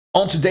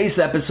On today's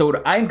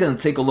episode, I'm going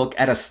to take a look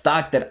at a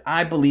stock that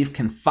I believe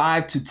can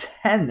 5 to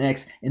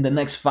 10x in the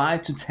next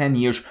 5 to 10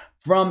 years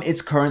from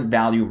its current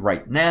value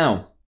right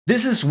now.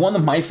 This is one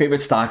of my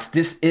favorite stocks.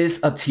 This is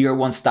a tier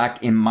 1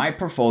 stock in my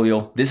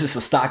portfolio. This is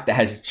a stock that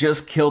has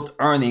just killed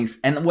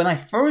earnings. And when I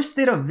first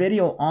did a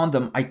video on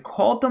them, I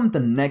called them the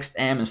next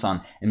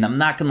Amazon. And I'm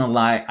not going to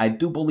lie, I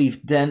do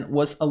believe then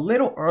was a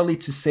little early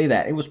to say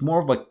that. It was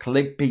more of a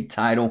clickbait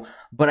title.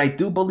 But I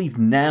do believe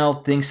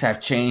now things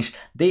have changed.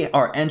 They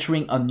are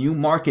entering a new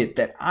market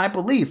that I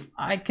believe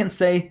I can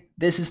say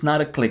this is not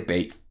a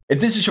clickbait. If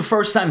this is your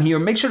first time here,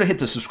 make sure to hit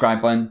the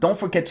subscribe button. Don't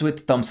forget to hit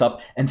the thumbs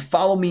up and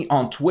follow me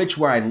on Twitch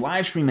where I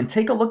live stream and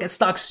take a look at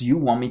stocks you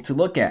want me to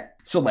look at.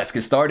 So let's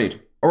get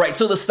started. All right,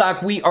 so the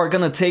stock we are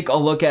going to take a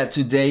look at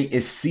today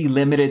is Sea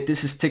Limited.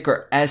 This is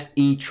ticker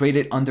SE,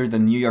 traded under the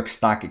New York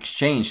Stock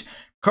Exchange.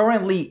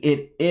 Currently,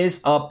 it is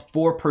up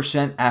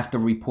 4% after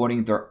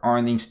reporting their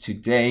earnings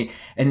today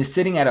and is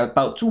sitting at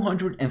about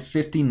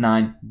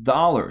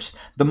 $259.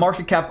 The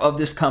market cap of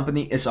this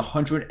company is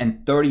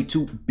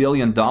 $132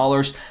 billion.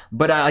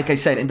 But like I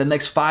said, in the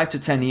next 5 to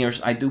 10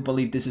 years, I do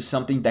believe this is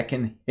something that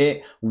can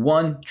hit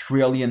 $1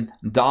 trillion.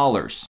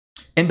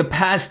 In the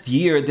past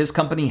year, this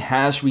company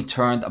has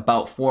returned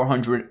about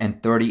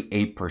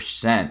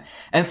 438%.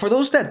 And for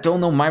those that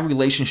don't know my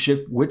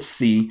relationship with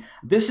Sea,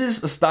 this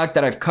is a stock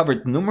that I've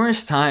covered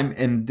numerous times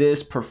in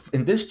this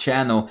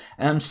channel.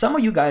 And some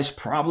of you guys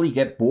probably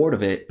get bored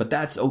of it, but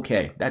that's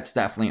okay. That's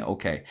definitely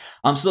okay.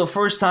 So the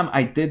first time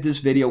I did this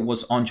video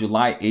was on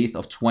July 8th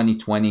of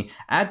 2020.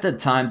 At the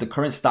time, the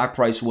current stock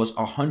price was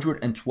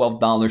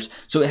 $112.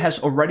 So it has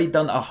already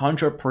done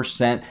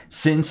 100%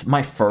 since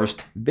my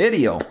first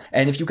video.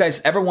 And if you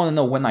guys ever want to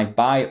know when I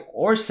buy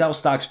or sell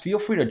stocks, feel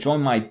free to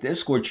join my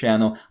Discord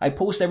channel. I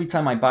post every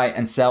time I buy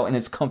and sell, and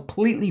it's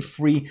completely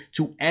free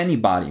to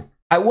anybody.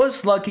 I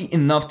was lucky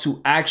enough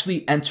to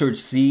actually enter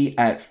Sea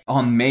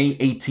on May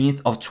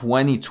 18th of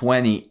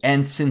 2020.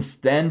 And since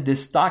then,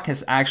 this stock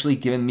has actually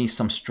given me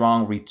some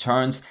strong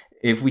returns.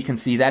 If we can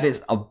see, that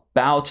is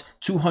about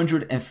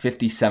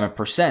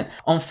 257%.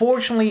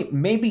 Unfortunately,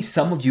 maybe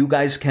some of you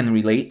guys can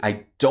relate.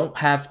 I don't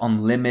have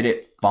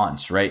unlimited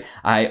funds, right?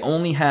 I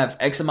only have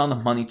X amount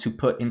of money to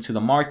put into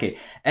the market.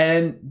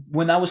 And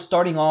when I was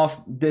starting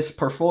off this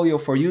portfolio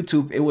for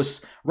YouTube, it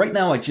was right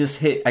now I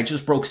just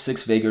broke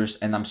 6 figures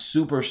and I'm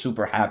super,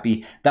 super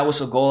happy. That was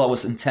a goal I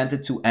was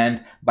intended to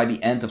end by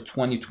the end of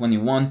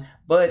 2021,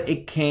 but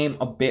it came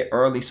a bit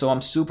early. So I'm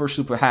super,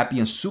 super happy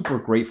and super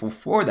grateful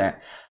for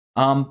that.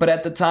 But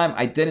at the time,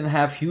 I didn't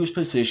have huge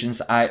positions.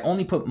 I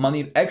only put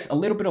a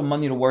little bit of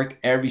money to work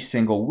every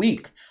single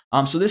week.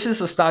 So this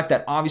is a stock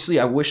that obviously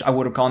I wish I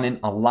would have gone in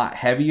a lot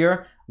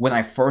heavier when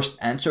I first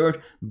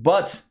entered,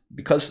 but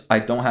because I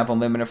don't have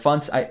unlimited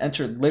funds, I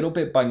entered little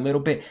bit by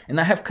little bit, and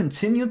I have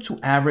continued to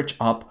average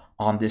up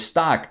on this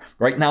stock.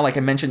 Right now, like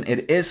I mentioned,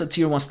 it is a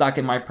tier 1 stock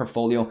in my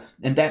portfolio,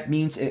 and that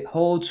means it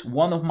holds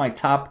one of my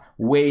top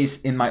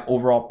weights in my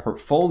overall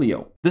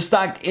portfolio. The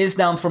stock is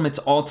down from its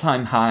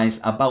all-time highs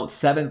about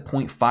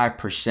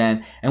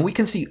 7.5%, and we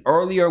can see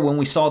earlier when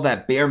we saw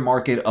that bear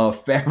market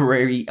of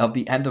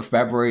the end of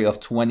February of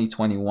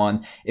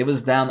 2021, it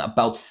was down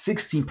about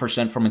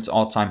 16% from its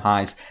all-time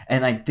highs,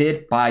 and I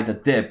did buy the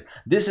dip.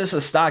 This is a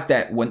stock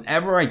that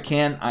whenever I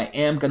can, I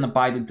am gonna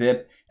buy the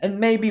dip. And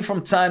maybe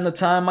from time to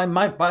time, I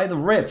might buy the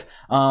rip.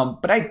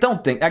 But I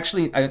don't think,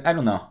 actually, I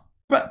don't know.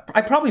 But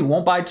I probably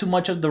won't buy too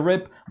much of the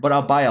rip, but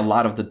I'll buy a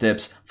lot of the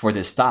dips for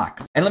this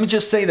stock. And let me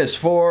just say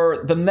this,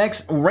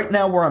 right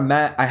now where I'm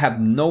at, I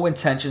have no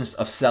intentions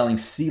of selling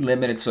Sea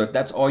Limited. So if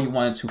that's all you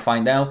wanted to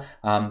find out,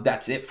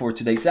 that's it for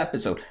today's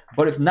episode.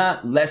 But if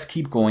not, let's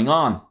keep going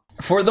on.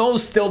 For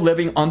those still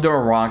living under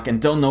a rock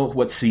and don't know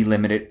what Sea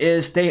Limited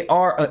is, they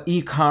are an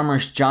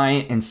e-commerce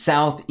giant in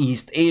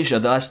Southeast Asia.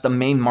 That's the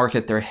main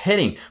market they're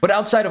hitting. But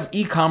outside of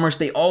e-commerce,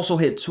 they also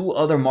hit 2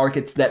 other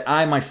markets that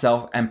I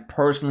myself am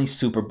personally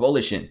super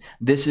bullish in.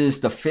 This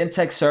is the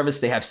fintech service,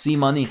 they have Sea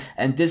Money,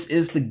 and this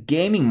is the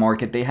gaming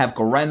market. They have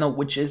Garena,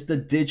 which is the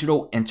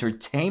digital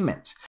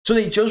entertainment. So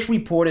they just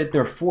reported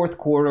their 4th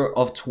quarter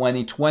of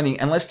 2020,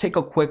 and let's take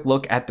a quick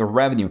look at the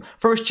revenue.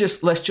 First,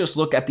 let's just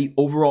look at the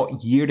overall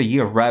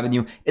year-to-year revenue.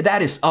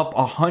 That is up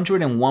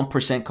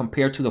 101%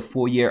 compared to the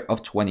full year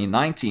of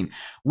 2019.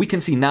 We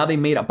can see now they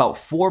made about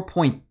close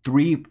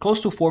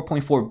to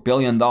 $4.4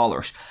 billion.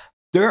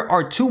 There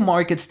are 2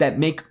 markets that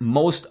make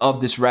most of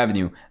this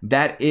revenue.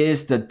 That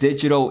is the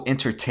digital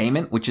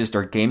entertainment, which is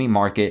their gaming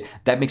market.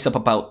 That makes up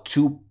about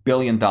 $2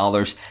 billion.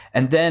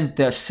 And then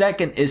the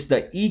second is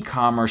the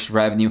e-commerce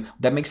revenue.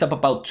 That makes up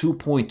about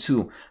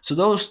 2.2. So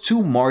those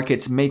 2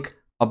 markets make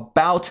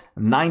about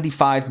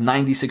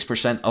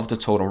 96% of the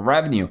total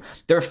revenue.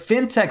 Their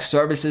fintech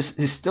services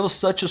is still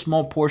such a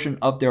small portion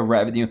of their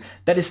revenue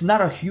that is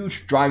not a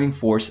huge driving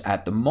force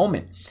at the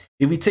moment.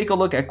 If we take a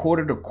look at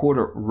quarter to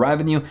quarter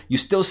revenue, you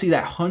still see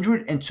that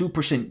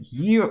 102%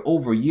 year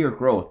over year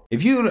growth.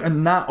 If you are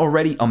not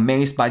already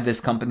amazed by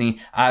this company,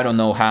 I don't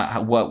know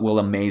what will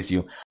amaze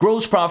you.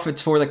 Gross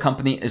profits for the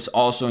company is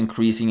also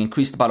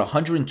increased about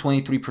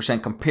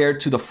 123%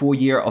 compared to the full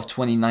year of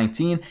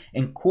 2019,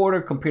 and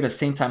quarter compared to the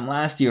same time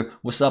last year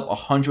was up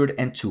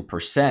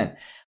 102%.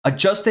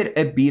 Adjusted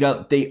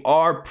EBITDA, they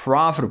are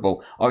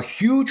profitable. A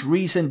huge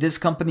reason this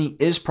company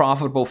is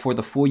profitable for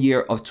the full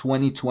year of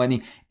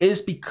 2020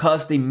 is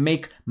because they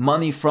make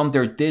money from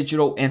their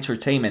digital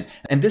entertainment.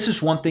 And this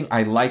is one thing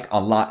I like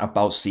a lot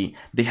about Sea.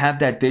 They have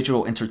that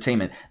digital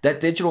entertainment. That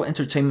digital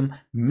entertainment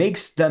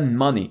makes them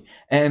money.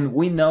 And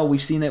we know,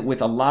 we've seen it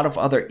with a lot of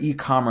other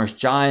e-commerce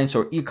giants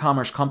or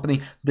e-commerce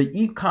company. The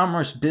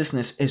e-commerce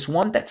business is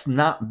one that's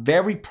not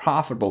very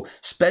profitable,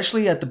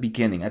 especially at the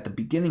beginning. At the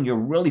beginning, you're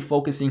really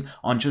focusing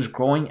on just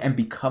growing and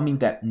becoming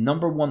that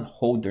number one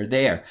holder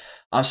there.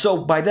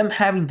 So by them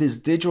having this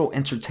digital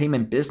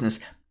entertainment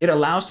business, it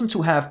allows them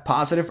to have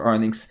positive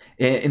earnings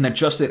in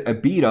adjusted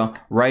EBITDA,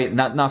 right?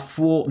 Not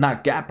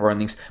GAAP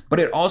earnings, but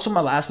it also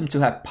allows them to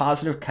have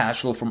positive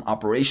cash flow from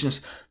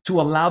operations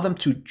to allow them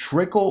to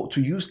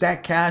use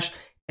that cash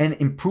and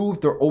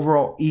improve their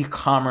overall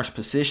e-commerce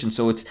position.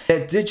 So it's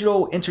that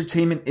digital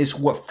entertainment is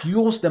what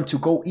fuels them to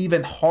go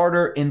even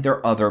harder in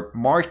their other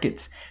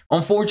markets.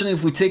 Unfortunately,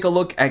 if we take a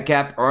look at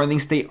GAAP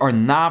earnings, they are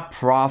not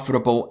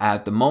profitable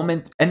at the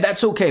moment. And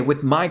that's okay.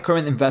 With my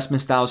current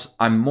investment styles,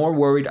 I'm more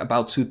worried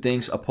about two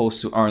things opposed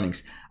to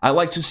earnings. I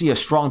like to see a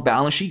strong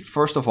balance sheet,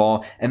 first of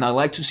all, and I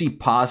like to see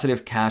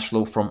positive cash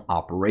flow from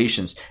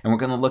operations. And we're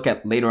going to look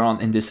at later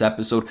on in this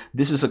episode,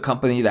 this is a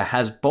company that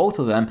has both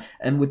of them.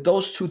 And with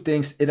those two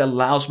things, it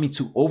allows me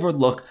to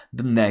overlook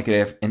the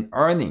negative in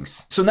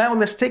earnings. So now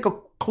let's take a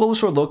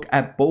closer look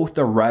at both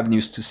the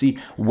revenues to see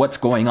what's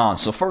going on.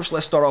 So first,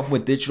 let's start off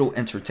with digital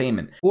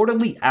entertainment.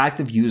 Quarterly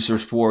active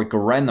users for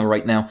Garena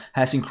right now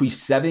has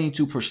increased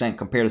 72%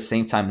 compared to the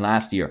same time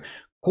last year.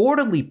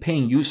 Quarterly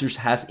paying users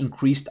has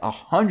increased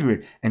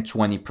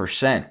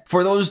 120%.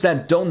 For those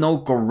that don't know,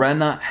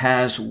 Garena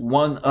has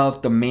one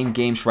of the main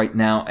games right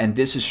now, and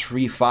this is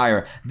Free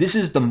Fire. This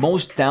is the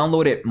most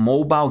downloaded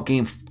mobile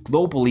game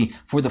globally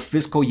for the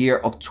fiscal year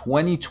of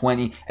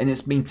 2020, and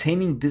is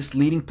maintaining this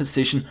leading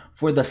position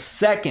for the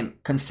second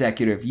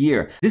consecutive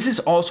year. This is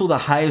also the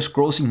highest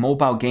grossing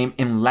mobile game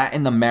in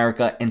Latin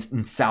America and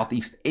in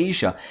Southeast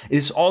Asia. It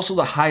is also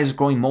the highest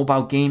growing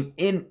mobile game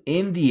in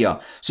India.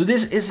 So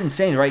this is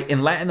insane, right?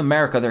 In Latin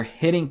America, they're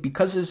hitting,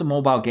 because it's a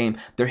mobile game,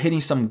 they're hitting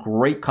some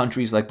great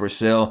countries like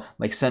Brazil,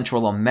 like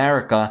Central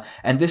America,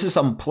 and this is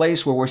some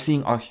place where we're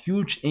seeing a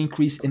huge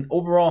increase in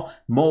overall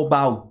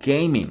mobile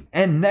gaming.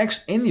 And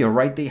next, India,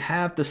 right? They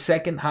have the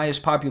second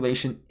highest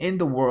population in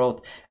the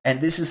world, and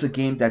this is a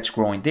game that's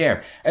growing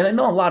there. And I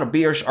know a lot of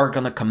bears are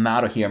gonna come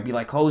out of here and be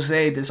like,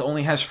 Jose, this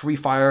only has Free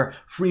Fire.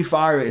 Free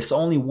Fire is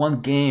only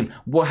one game.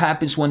 What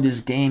happens when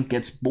this game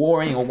gets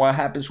boring, or what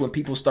happens when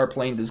people start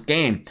playing this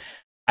game?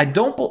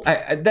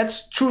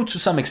 That's true to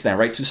some extent,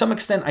 right? To some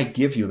extent, I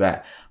give you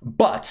that.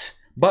 But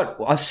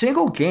a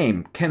single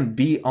game can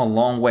be a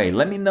long way.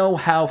 Let me know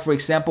how, for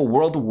example,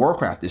 World of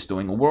Warcraft is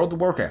doing. World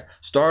of Warcraft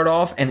started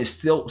off and is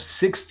still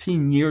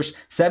 17 years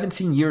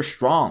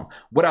strong.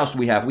 What else do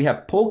we have? We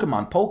have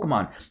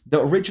Pokemon. The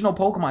original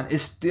Pokemon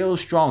is still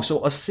strong.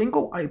 So a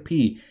single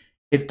IP,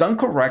 if done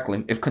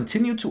correctly, if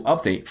continue to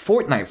update,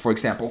 Fortnite, for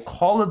example,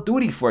 Call of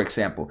Duty, for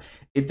example,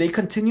 if they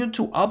continue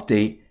to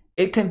update,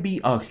 it can be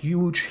a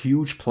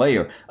huge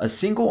player. A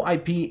single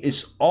IP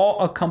is all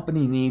a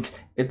company needs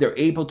if they're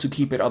able to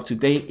keep it up to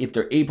date, if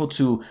they're able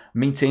to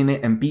maintain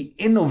it and be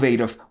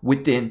innovative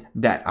within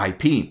that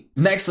IP.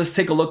 Next, let's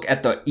take a look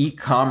at the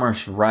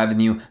e-commerce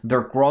revenue.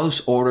 Their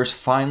gross orders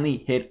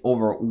finally hit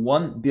over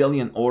 1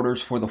 billion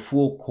orders for the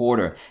full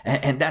quarter.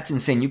 And that's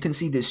insane. You can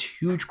see this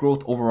huge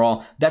growth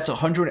overall. That's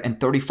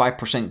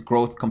 135%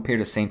 growth compared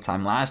to the same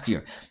time last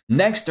year.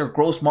 Next, their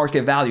gross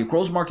market value.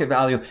 Gross market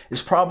value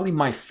is probably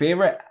my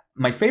favorite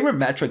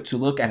metric to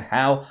look at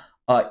how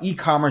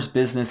e-commerce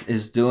business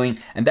is doing,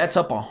 and that's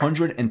up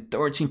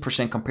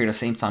 113% compared to the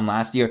same time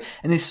last year,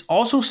 and it's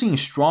also seeing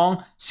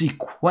strong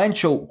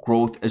sequential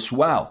growth as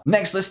well.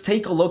 Next, let's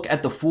take a look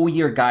at the full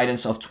year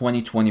guidance of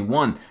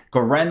 2021.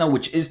 Garena,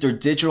 which is their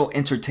digital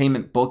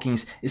entertainment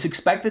bookings, is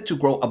expected to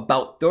grow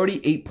about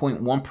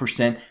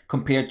 38.1%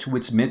 compared to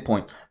its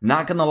midpoint.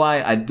 Not gonna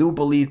lie, I do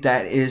believe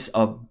that is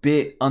a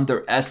bit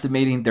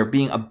underestimating. They're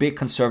being a bit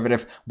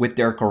conservative with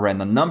their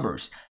Garena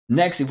numbers.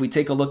 Next, if we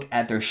take a look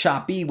at their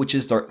Shopee, which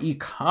is their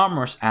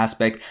e-commerce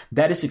aspect,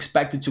 that is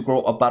expected to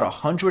grow about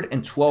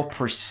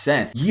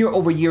 112%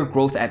 year-over-year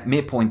growth at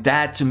midpoint.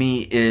 That to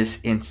me is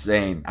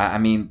insane. I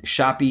mean,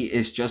 Shopee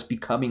is just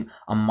becoming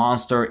a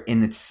monster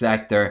in its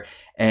sector.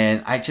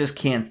 And I just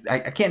can't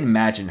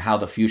imagine how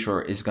the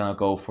future is going to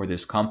go for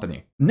this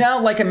company.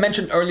 Now, like I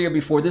mentioned earlier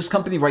before, this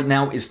company right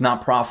now is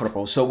not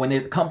profitable. So when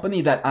a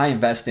company that I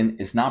invest in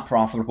is not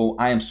profitable,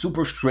 I am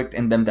super strict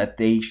in them that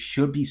they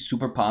should be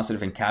super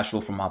positive in cash flow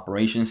from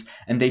operations,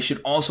 and they should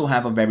also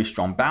have a very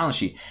strong balance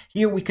sheet.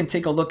 Here we can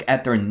take a look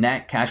at their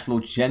net cash flow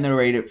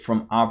generated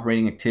from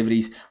operating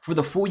activities. For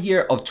the full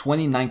year of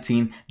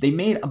 2019, they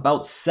made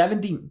about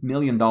 $70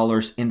 million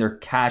in their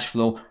cash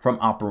flow from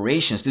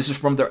operations. This is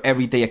from their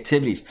everyday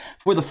activities.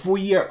 For the full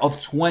year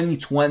of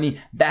 2020,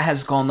 that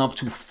has gone up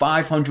to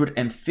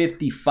 $555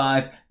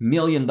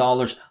 million,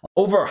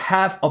 over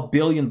 $500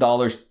 million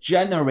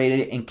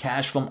generated in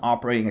cash from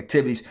operating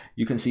activities.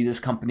 You can see this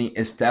company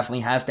is definitely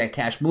has that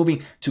cash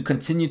moving to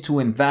continue to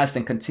invest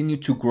and continue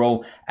to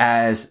grow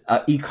as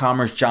an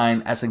e-commerce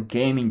giant, as a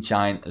gaming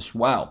giant as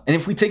well. And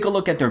if we take a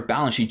look at their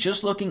balance sheet,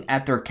 just looking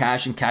at their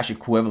cash and cash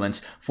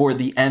equivalents for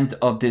the end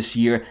of this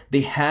year,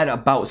 they had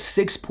about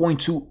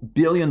 $6.2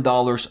 billion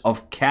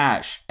of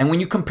cash. And when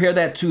you compare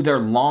that to their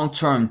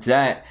long-term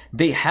debt,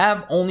 they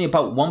have only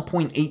about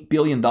 $1.8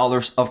 billion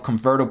of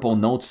convertible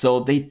notes. So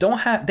they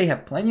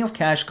have plenty of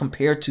cash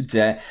compared to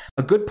debt.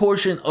 A good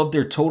portion of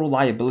their total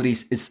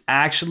liabilities is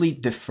actually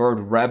deferred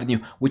revenue,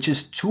 which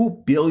is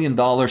 $2 billion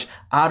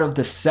out of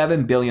the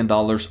 $7 billion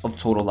of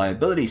total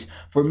liabilities.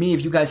 For me,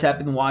 if you guys have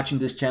been watching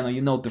this channel,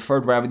 you know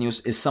deferred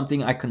revenues is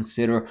something I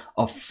consider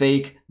a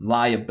fake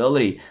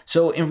liability.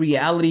 So in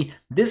reality,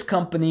 this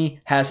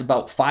company has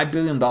about $5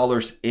 billion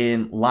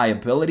in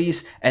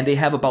liabilities, and they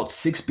have about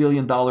 $6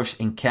 billion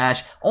in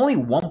cash, only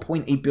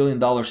 $1.8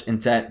 billion in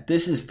debt.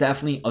 This is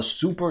definitely a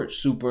super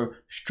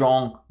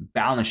strong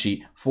balance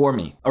sheet for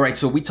me. All right,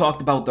 so we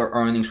talked about their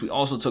earnings. We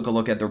also took a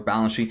look at their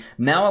balance sheet.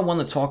 Now I want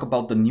to talk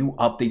about the new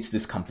updates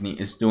this company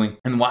is doing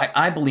and why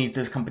I believe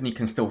this company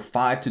can still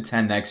 5 to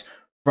 10x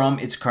from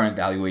its current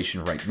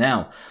valuation right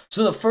now.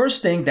 So the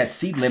first thing that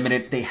Seed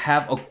Limited, they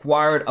have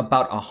acquired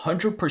about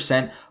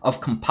 100%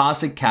 of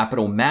Composite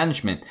Capital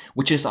Management,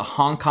 which is a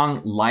Hong Kong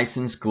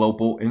licensed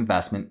global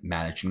investment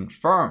managing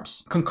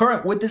firms.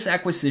 Concurrent with this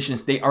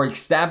acquisitions, they are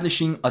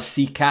establishing a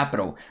Seed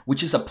Capital,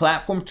 which is a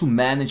platform to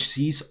manage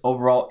Seed's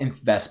overall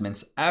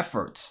investments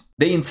efforts.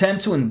 They intend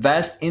to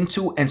invest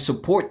into and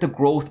support the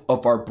growth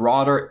of our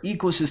broader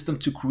ecosystem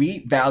to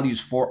create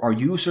values for our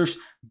users,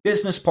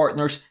 business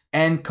partners,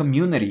 and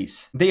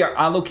communities. They are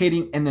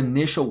allocating an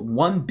initial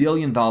 $1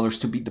 billion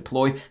to be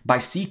deployed by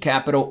Seed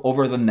Capital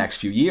over the next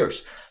few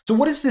years. So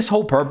what is this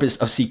whole purpose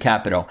of Seed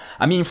Capital?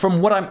 I mean, from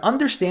what I'm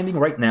understanding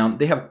right now,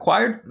 they have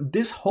acquired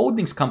this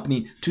holdings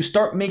company to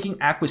start making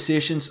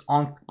acquisitions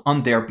on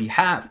their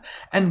behalf.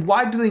 And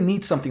why do they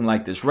need something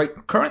like this, right?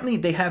 Currently,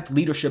 they have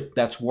leadership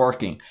that's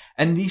working.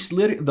 And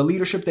the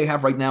leadership they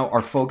have right now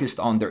are focused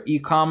on their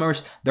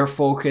e-commerce. They're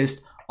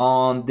focused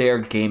on their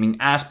gaming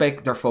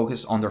aspect, they're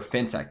focused on their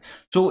fintech.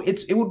 So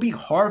it would be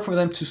hard for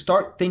them to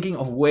start thinking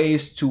of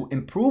ways to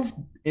improve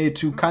it,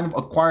 to kind of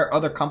acquire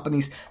other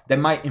companies that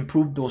might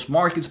improve those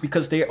markets,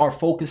 because they are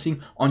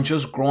focusing on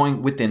just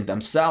growing within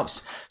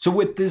themselves. So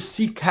with this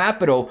Seed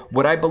Capital,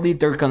 what I believe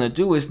they're going to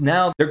do is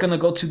now they're going to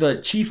go to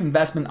the chief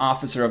investment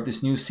officer of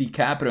this new Seed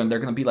Capital, and they're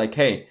going to be like,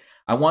 hey,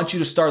 I want you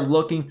to start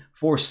looking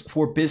for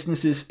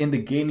businesses in the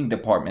gaming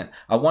department.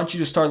 I want you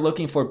to start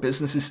looking for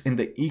businesses in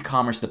the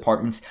e-commerce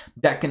departments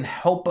that can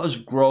help us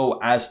grow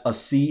as a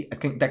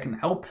that can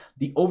help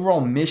the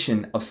overall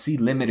mission of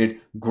Seed Limited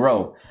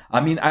grow.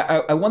 I mean,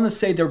 I want to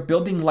say they're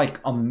building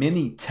like a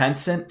mini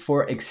Tencent,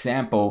 for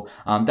example.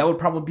 That would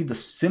probably be the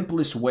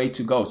simplest way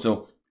to go.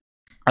 So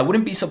I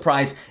wouldn't be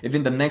surprised if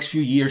in the next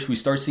few years we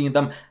start seeing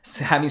them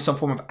having some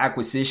form of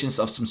acquisitions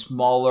of some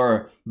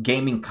smaller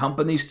gaming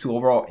companies to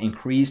overall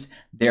increase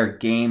their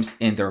games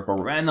in their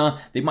arena.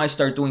 They might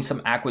start doing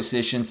some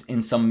acquisitions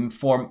in some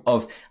form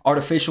of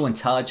artificial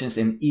intelligence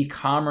and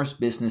e-commerce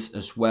business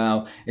as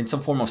well, in some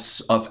form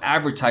of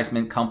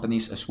advertisement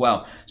companies as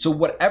well. So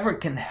whatever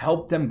can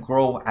help them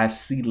grow as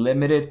Seed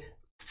Limited,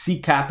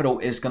 Seed Capital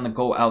is going to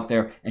go out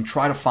there and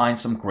try to find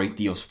some great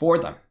deals for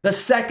them. The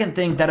second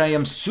thing that I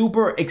am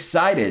super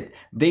excited,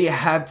 they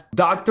have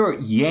Dr.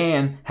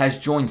 Yan has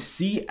joined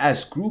Seed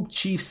as Group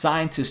Chief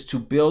Scientist to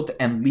build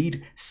and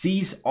lead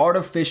Seed's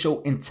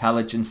Artificial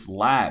Intelligence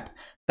Lab.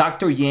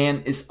 Dr.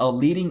 Yan is a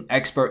leading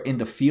expert in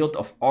the field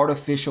of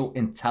artificial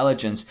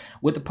intelligence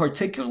with a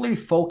particular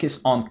focus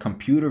on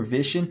computer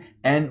vision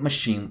and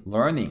machine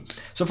learning.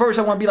 So first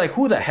I want to be like,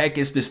 who the heck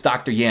is this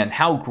Dr. Yan?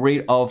 How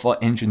great of an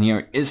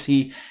engineer is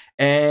he?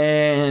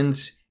 And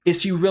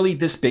is he really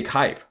this big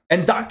hype?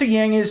 And Dr.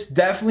 Yang is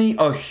definitely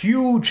a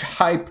huge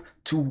hype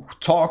to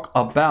talk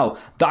about.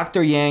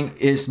 Dr.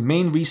 Yang's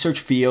main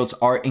research fields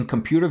are in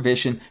computer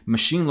vision,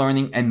 machine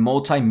learning, and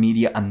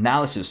multimedia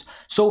analysis.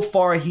 So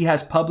far, he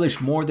has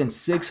published more than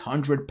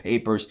 600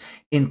 papers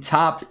in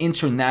top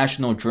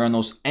international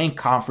journals and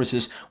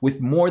conferences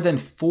with more than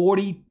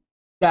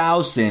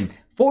 40,000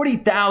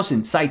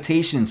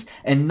 citations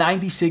and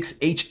 96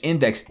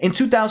 H-index. In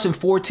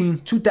 2014,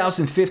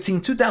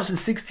 2015,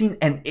 2016,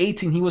 and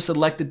 18, he was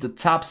selected the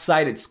top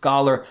cited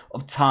scholar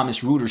of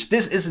Thomson Reuters.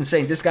 This is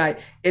insane. This guy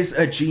is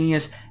a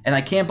genius, and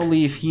I can't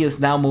believe he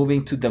is now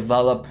moving to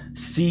develop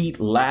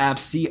Seed Lab,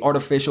 Seed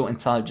Artificial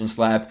Intelligence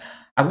Lab.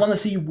 I want to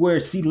see where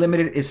C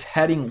Limited is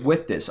heading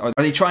with this. Are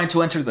they trying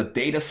to enter the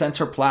data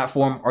center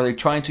platform? Are they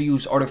trying to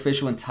use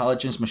artificial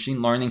intelligence,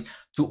 machine learning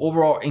to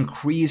overall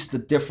increase the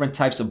different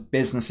types of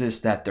businesses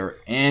that they're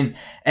in?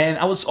 And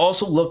I was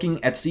also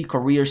looking at C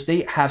Careers.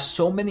 They have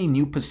so many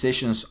new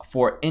positions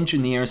for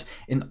engineers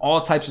in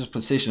all types of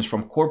positions.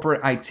 From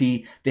corporate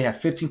IT, they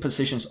have 15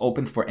 positions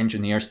open for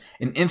engineers.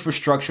 In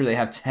infrastructure, they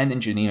have 10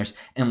 engineers.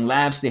 In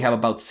labs, they have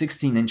about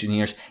 16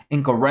 engineers.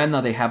 In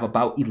Garena, they have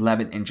about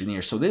 11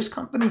 engineers. So this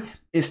company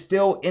is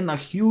still in a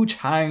huge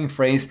hiring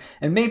phase.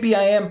 And maybe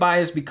I am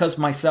biased because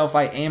myself,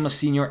 I am a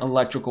senior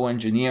electrical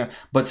engineer,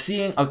 but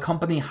seeing a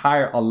company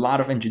hire a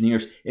lot of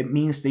engineers, it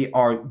means they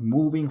are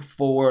moving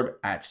forward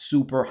at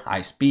super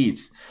high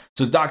speeds.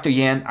 So Dr.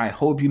 Yan, I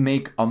hope you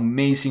make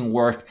amazing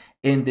work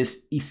in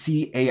this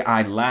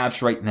CAI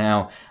Labs right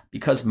now,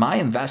 because my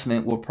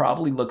investment will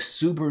probably look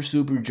super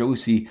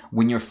juicy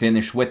when you're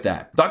finished with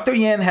that. Dr.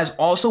 Yan has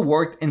also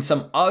worked in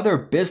some other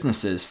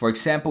businesses. For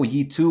example,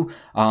 Yi2,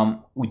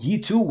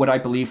 what I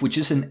believe, which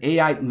is an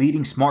AI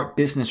leading smart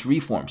business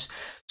reforms.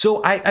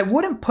 So I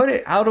wouldn't put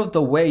it out of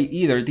the way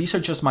either. These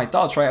are just my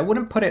thoughts, right? I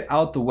wouldn't put it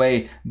out the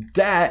way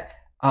that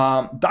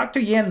Dr.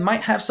 Yan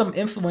might have some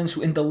influence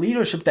in the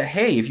leadership that,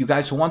 hey, if you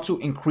guys want to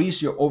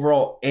increase your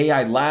overall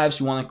AI labs,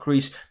 you want to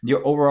increase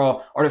your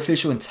overall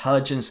artificial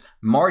intelligence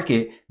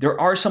market, there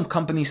are some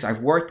companies I've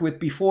worked with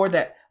before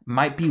that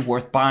might be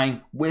worth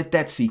buying with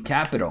that C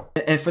capital.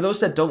 And for those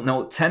that don't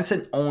know,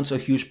 Tencent owns a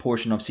huge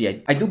portion of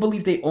C. I do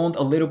believe they owned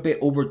a little bit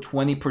over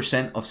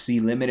 20% of C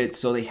Limited,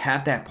 so they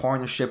have that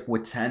partnership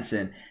with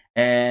Tencent.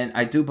 And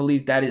I do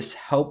believe that is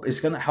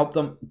going to help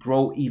them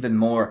grow even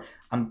more.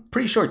 I'm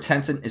pretty sure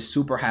Tencent is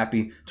super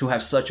happy to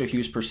have such a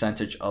huge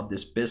percentage of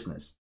this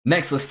business.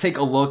 Next, let's take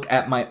a look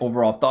at my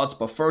overall thoughts,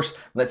 but first,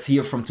 let's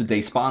hear from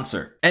today's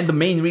sponsor. And the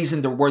main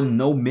reason there were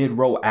no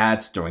mid-row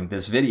ads during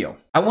this video.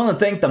 I want to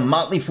thank The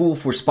Motley Fool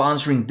for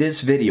sponsoring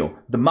this video.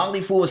 The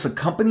Motley Fool is a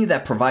company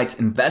that provides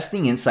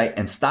investing insight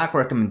and stock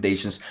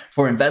recommendations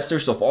for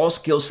investors of all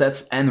skill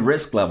sets and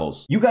risk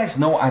levels. You guys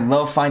know I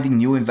love finding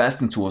new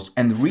investing tools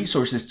and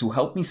resources to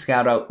help me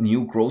scout out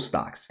new growth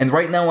stocks. And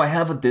right now I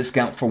have a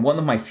discount for one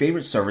of my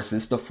favorite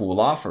services The Fool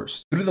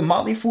offers. Through the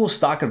Motley Fool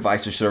Stock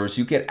Advisor service,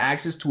 you get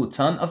access to a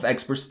ton of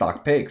expert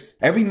stock picks.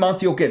 Every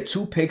month you'll get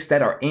 2 picks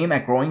that are aimed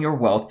at growing your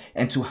wealth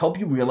and to help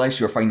you realize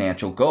your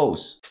financial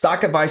goals.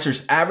 Stock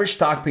Advisor's average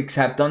stock picks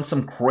have done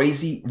some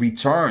crazy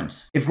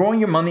returns. If growing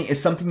your money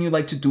is something you'd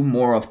like to do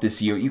more of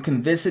this year, you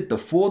can visit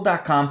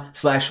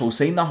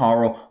thefool.com/Jose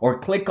Najarro or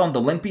click on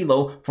the link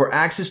below for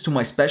access to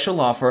my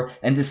special offer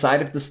and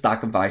decide if the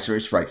Stock Advisor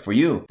is right for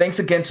you. Thanks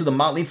again to the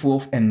Motley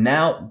Fool, and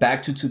now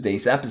back to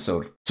today's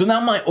episode. So now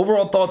my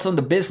overall thoughts on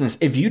the business.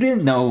 If you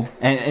didn't know,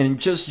 and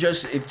just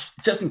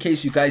in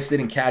case you guys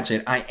didn't catch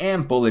it, I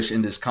am bullish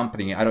in this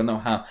company. I don't know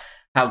how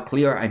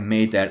clear I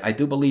made that. I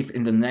do believe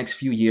in the next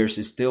few years,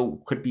 it still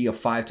could be a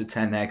 5 to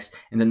 10x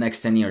in the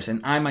next 10 years.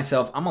 And I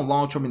myself, I'm a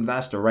long-term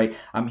investor, right?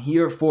 I'm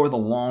here for the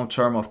long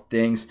term of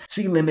things.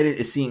 C Limited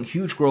is seeing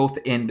huge growth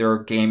in their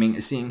gaming,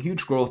 is seeing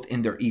huge growth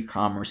in their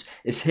e-commerce,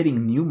 is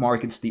hitting new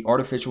markets, the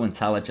artificial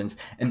intelligence,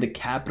 and the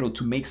capital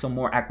to make some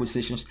more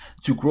acquisitions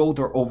to grow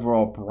their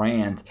overall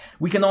brand.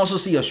 We can also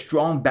see a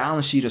strong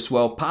balance sheet as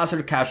well,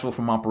 positive cash flow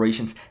from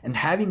operations, and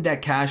having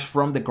that cash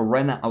from the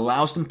Garena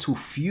allows them to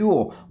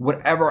fuel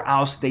whatever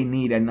else they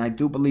need. And I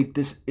do believe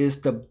this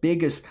is the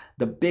biggest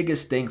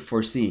thing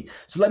for C.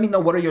 So let me know,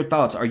 what are your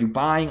thoughts? Are you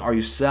buying? Are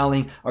you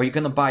selling? Are you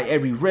going to buy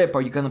every rip?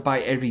 Are you going to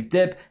buy every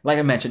dip? Like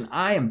I mentioned,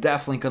 I am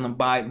definitely going to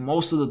buy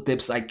most of the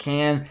dips I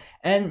can,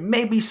 and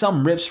maybe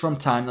some rips from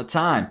time to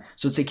time.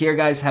 So take care,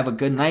 guys. Have a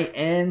good night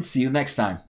and see you next time.